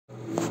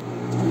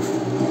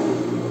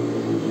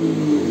The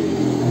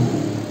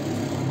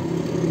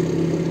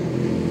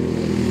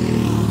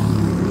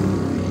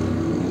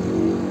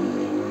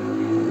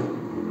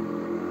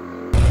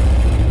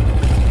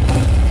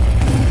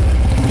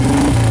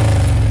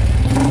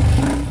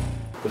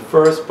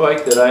first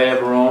bike that I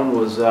ever owned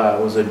was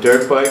a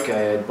dirt bike I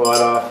had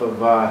bought off of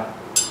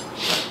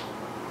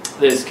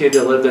this kid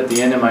that lived at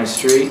the end of my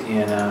street,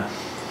 and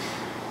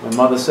my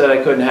mother said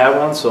I couldn't have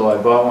one, so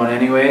I bought one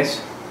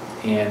anyways,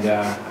 and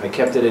I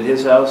kept it at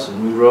his house,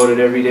 and we rode it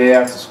every day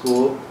after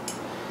school,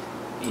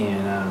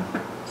 and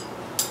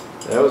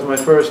that was my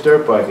first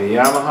dirt bike, a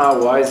Yamaha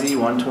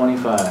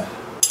YZ125.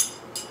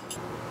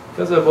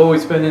 Because I've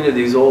always been into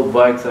these old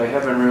bikes, I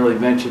haven't really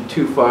ventured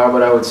too far,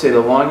 but I would say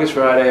the longest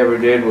ride I ever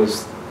did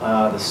was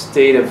the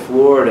state of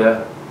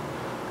Florida,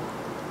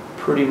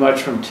 pretty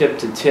much from tip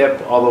to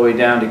tip all the way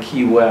down to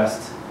Key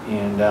West.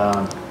 And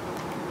I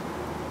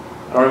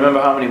don't remember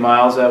how many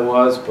miles that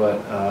was,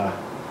 but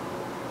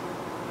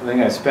I think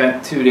I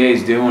spent 2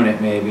 days doing it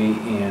maybe,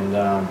 and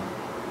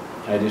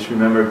I just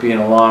remember it being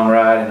a long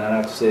ride, and I'd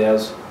have to say that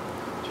was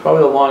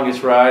probably the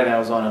longest ride, and I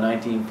was on a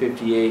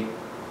 1958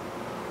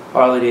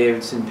 Harley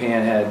Davidson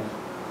Panhead.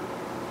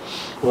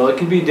 Well, it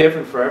can be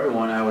different for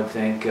everyone, I would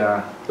think.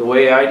 The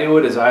way I do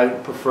it is I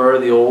prefer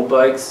the old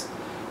bikes,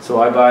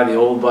 so I buy the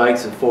old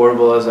bikes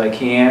affordable as I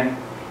can,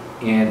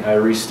 and I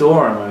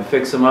restore them. I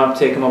fix them up,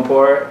 take them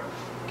apart,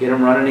 get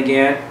them running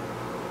again,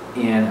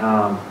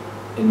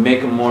 and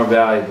make them more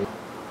valuable.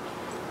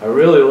 I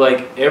really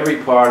like every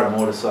part of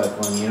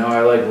motorcycling. You know,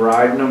 I like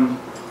riding them,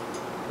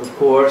 of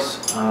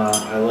course.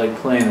 I like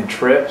planning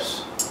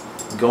trips,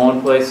 going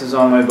places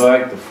on my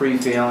bike, the free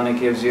feeling it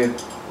gives you.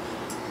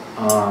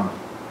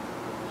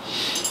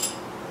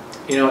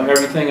 You know,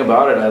 everything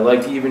about it. I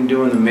like even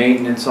doing the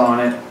maintenance on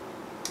it.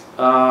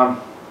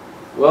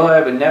 Well, I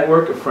have a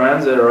network of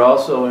friends that are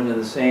also into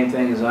the same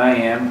thing as I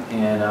am,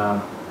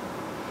 and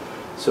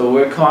so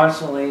we're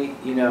constantly,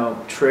 you know,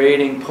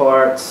 trading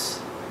parts,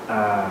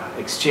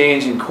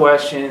 exchanging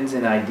questions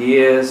and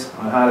ideas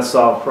on how to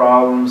solve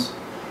problems,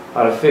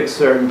 how to fix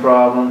certain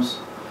problems.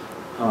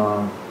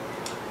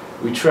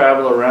 We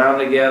travel around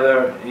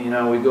together. You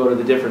know, we go to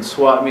the different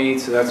swap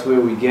meets, so that's where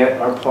we get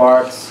our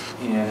parts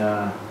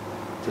and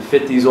to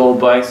fit these old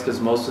bikes, because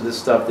most of this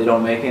stuff they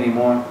don't make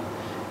anymore.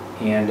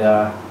 And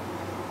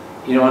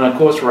you know, and of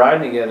course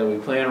riding together. We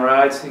plan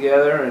rides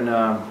together, and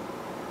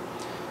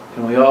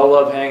we all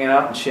love hanging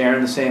out and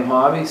sharing the same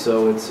hobby.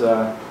 So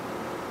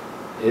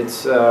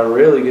it's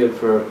really good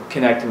for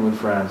connecting with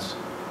friends.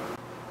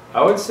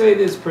 I would say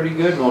there's pretty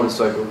good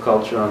motorcycle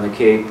culture on the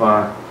Cape.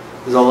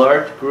 There's a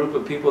large group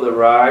of people that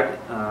ride.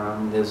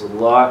 There's a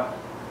lot,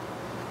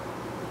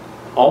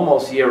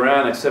 almost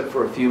year-round, except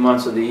for a few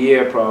months of the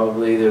year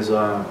probably. There's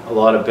a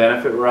lot of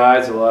benefit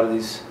rides. A lot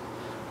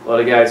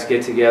of guys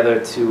get together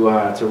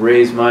to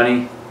raise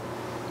money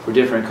for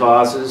different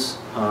causes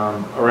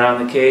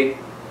around the Cape,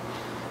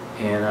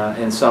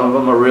 and some of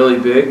them are really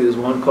big. There's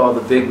one called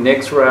the Big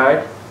Nick's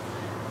Ride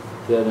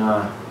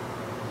that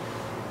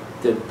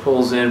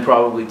pulls in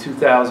probably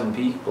 2,000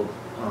 people.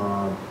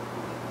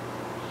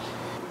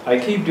 I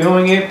keep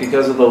doing it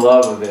because of the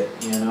love of it.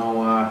 You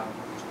know,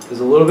 there's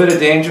a little bit of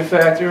danger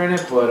factor in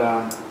it, but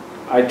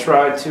I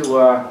tried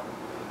to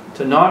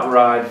not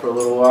ride for a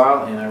little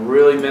while, and I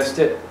really missed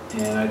it,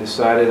 and I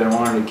decided I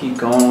wanted to keep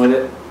going with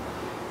it.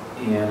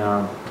 And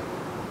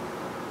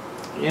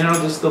you know,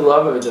 just the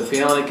love of it, the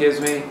feeling it gives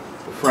me,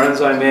 the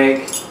friends I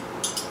make,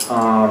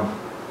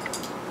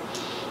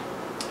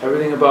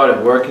 everything about it,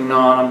 working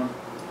on them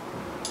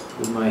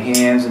with my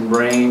hands and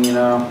brain, you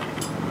know.